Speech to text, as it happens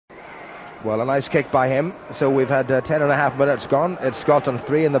Well, a nice kick by him. So we've had 10.5 minutes gone. It's Scotland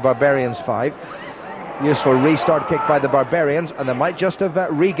 3 and the Barbarians 5. Useful restart kick by the Barbarians, and they might just have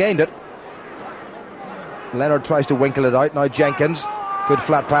regained it. Leonard tries to winkle it out. Now Jenkins. Good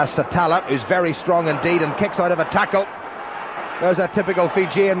flat pass. Satala, who's very strong indeed, and kicks out of a tackle. There's a typical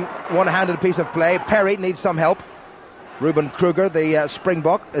Fijian one-handed piece of play. Perry needs some help. Ruben Kruger, the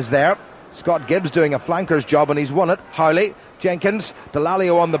Springbok, is there. Scott Gibbs doing a flanker's job, and he's won it. Howley, Jenkins,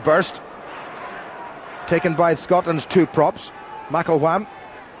 Delalio on the burst. Taken by Scotland's two props, McElwham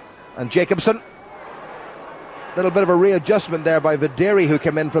and Jacobson. Little bit of a readjustment there by Videri, who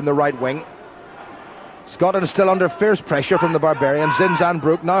came in from the right wing. Scotland still under fierce pressure from the Barbarians.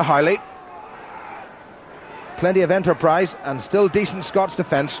 Zinzanbroek, now Howley. Plenty of enterprise and still decent Scots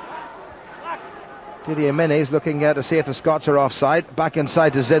defence. Didier Minis looking to see if the Scots are offside. Back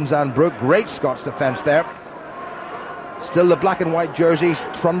inside to Zinzanbroek. Great Scots defence there. Still the black and white jerseys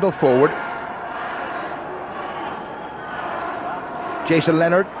trundle forward. Jason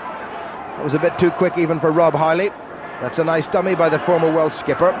Leonard. That was a bit too quick even for Rob Howley. That's a nice dummy by the former world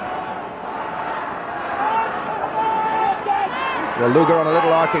skipper. Well, Luger on a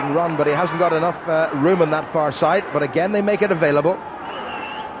little arcing run, but he hasn't got enough room on that far side. But again, they make it available.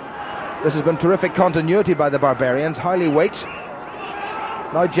 This has been terrific continuity by the Barbarians. Howley waits.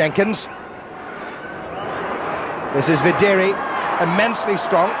 Now Jenkins. This is Videri, immensely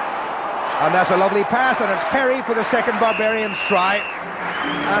strong. And that's a lovely pass, and it's Perry for the second Barbarians try.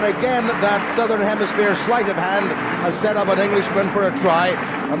 And again, that Southern Hemisphere sleight of hand has set up an Englishman for a try.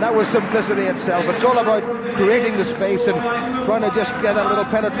 And that was simplicity itself. It's all about creating the space and trying to just get a little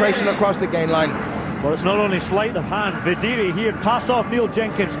penetration across the gain line. Well, it's not only sleight of hand. Videri here, pass off Neil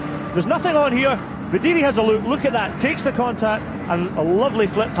Jenkins. There's nothing on here. Videri has a look at that, takes the contact, and a lovely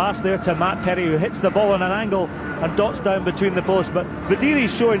flip pass there to Matt Perry, who hits the ball on an angle and dots down between the posts. But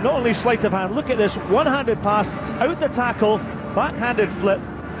Videri's showing not only sleight of hand, look at this, one-handed pass, out the tackle, backhanded flip,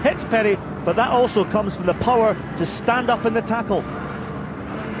 hits Perry, but that also comes from the power to stand up in the tackle.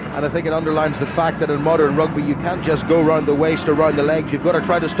 And I think it underlines the fact that in modern rugby you can't just go round the waist or round the legs. You've got to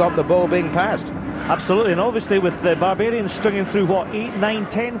try to stop the ball being passed. Absolutely, and obviously with the Barbarians stringing through, 8, 9,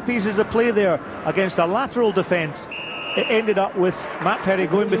 10 pieces of play there against a lateral defence, it ended up with Matt Perry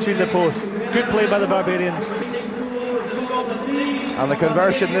going between the posts. Good play by the Barbarians. And the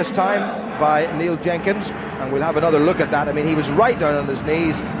conversion this time by Neil Jenkins, and we'll have another look at that. I mean, he was right down on his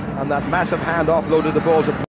knees, and that massive hand offloaded the balls.